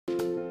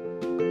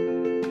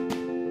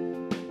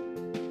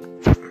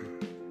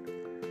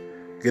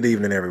Good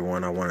evening,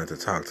 everyone. I wanted to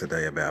talk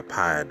today about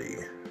piety.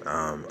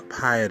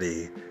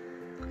 Piety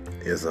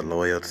is a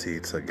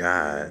loyalty to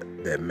God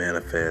that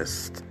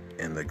manifests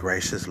in the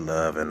gracious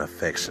love and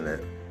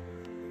affectionate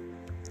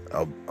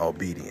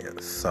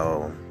obedience.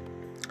 So,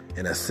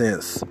 in a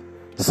sense,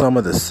 some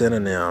of the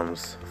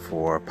synonyms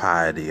for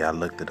piety, I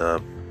looked it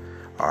up,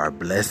 are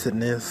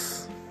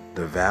blessedness,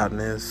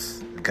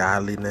 devoutness,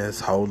 godliness,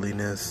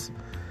 holiness,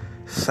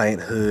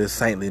 sainthood,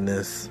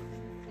 saintliness.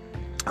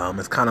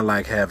 It's kind of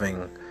like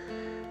having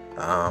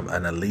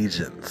an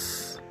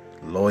allegiance,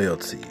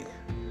 loyalty,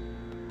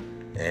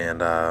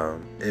 and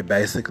it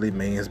basically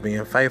means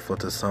being faithful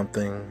to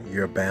something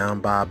you're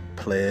bound by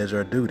pledge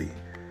or duty.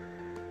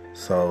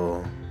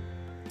 So,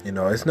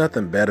 it's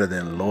nothing better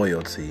than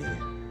loyalty,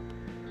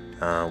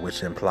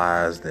 which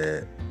implies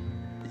that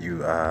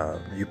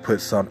you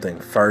put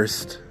something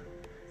first.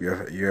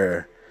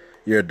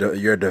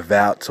 You're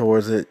devout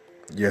towards it.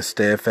 You're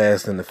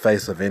steadfast in the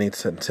face of any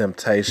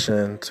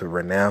temptation to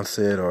renounce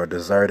it or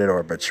desert it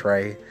or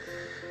betray.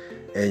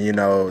 And,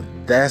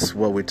 that's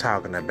what we're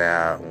talking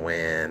about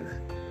when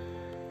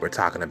we're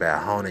talking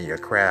about honing your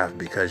craft,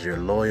 because you're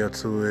loyal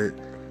to it.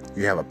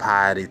 You have a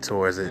piety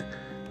towards it.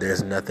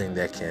 There's nothing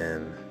that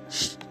can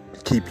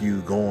keep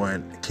you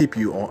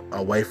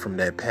away from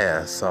that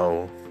path.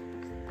 So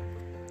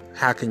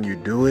how can you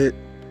do it?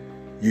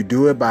 You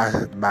do it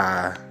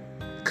by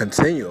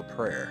continual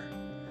prayer.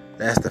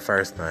 That's the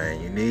first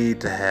thing. You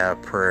need to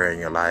have prayer in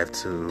your life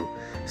to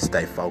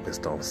stay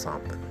focused on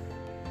something.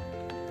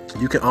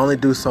 You can only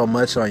do so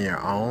much on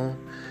your own,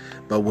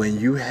 but when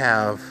you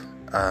have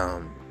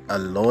a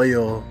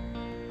loyalty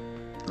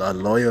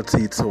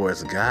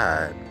towards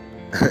God,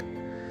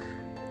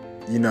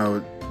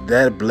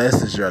 that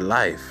blesses your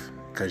life,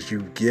 because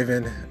you've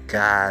given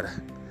God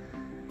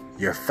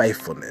your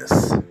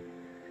faithfulness.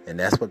 And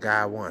that's what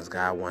God wants.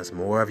 God wants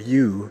more of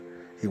you.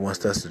 He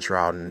wants us to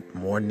draw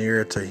more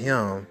nearer to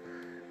Him,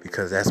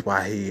 because that's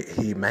why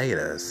He made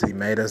us. He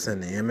made us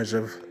in the image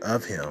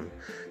of Him,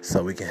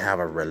 so we can have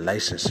a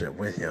relationship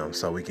with Him,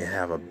 so we can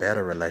have a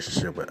better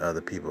relationship with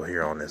other people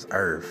here on this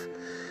earth.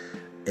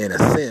 In a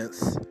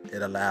sense,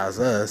 it allows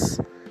us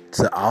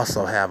to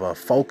also have a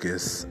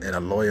focus and a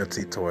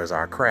loyalty towards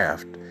our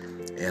craft,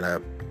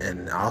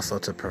 and also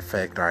to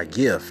perfect our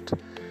gift.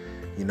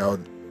 A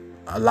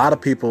lot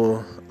of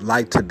people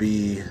like to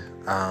be,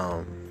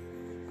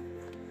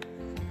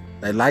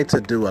 they like to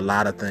do a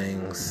lot of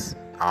things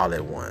all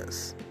at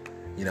once.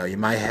 You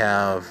might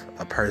have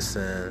a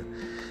person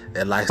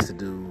that likes to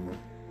do,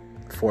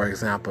 for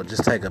example,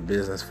 just take a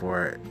business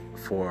for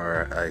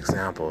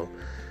example.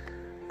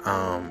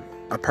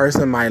 A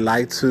person might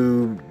like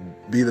to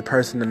be the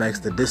person that makes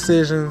the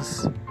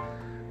decisions,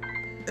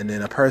 and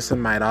then a person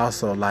might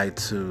also like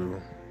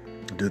to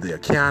do the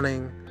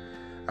accounting.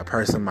 A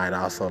person might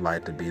also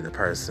like to be the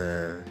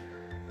person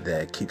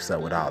that keeps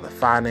up with all the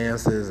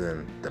finances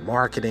and the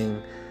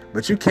marketing.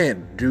 But you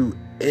can't do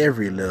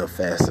every little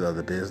facet of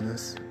the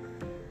business.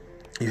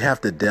 You have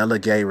to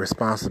delegate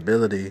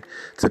responsibility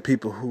to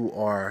people who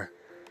are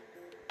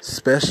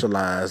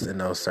specialized in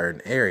those certain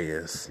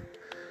areas.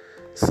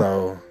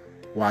 So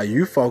while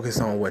you focus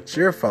on what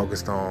you're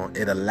focused on,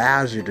 it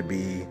allows you to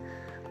be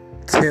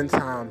 10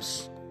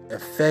 times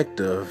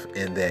effective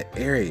in that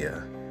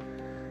area.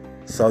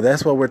 So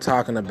that's what we're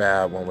talking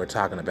about when we're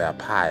talking about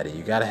piety.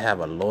 You got to have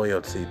a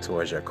loyalty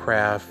towards your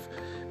craft.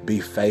 Be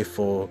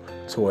faithful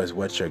towards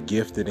what you're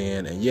gifted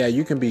in. And yeah,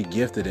 you can be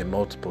gifted in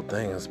multiple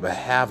things, but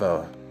have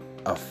a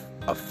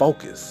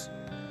focus.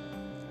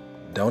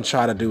 Don't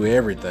try to do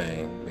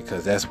everything,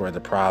 because that's where the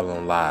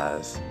problem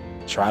lies.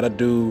 Try to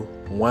do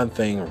one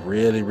thing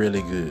really,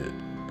 really good.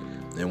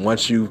 And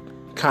once you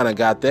kind of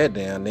got that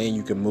down, then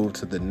you can move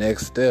to the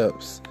next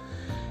steps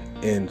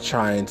in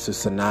trying to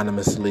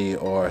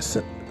synonymously or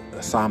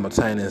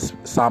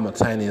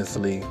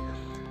simultaneously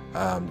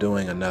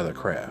doing another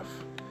craft.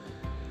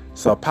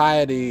 So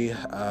piety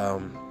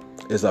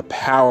is a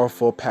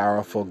powerful,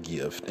 powerful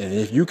gift. And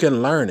if you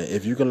can learn it,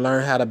 if you can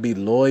learn how to be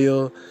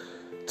loyal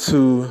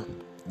to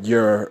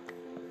your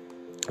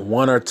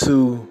one or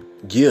two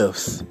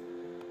gifts,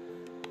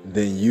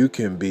 then you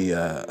can be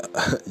a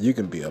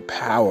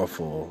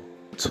powerful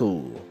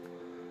tool,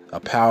 a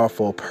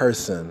powerful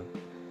person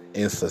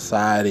in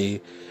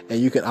society, and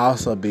you can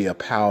also be a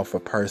powerful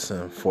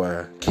person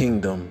for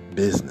kingdom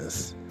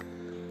business.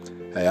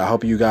 Hey, I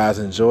hope you guys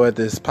enjoyed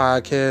this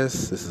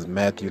podcast. This is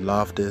Matthew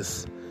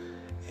Loftus,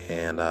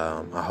 and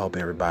I hope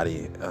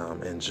everybody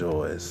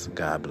enjoys.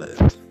 God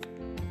bless.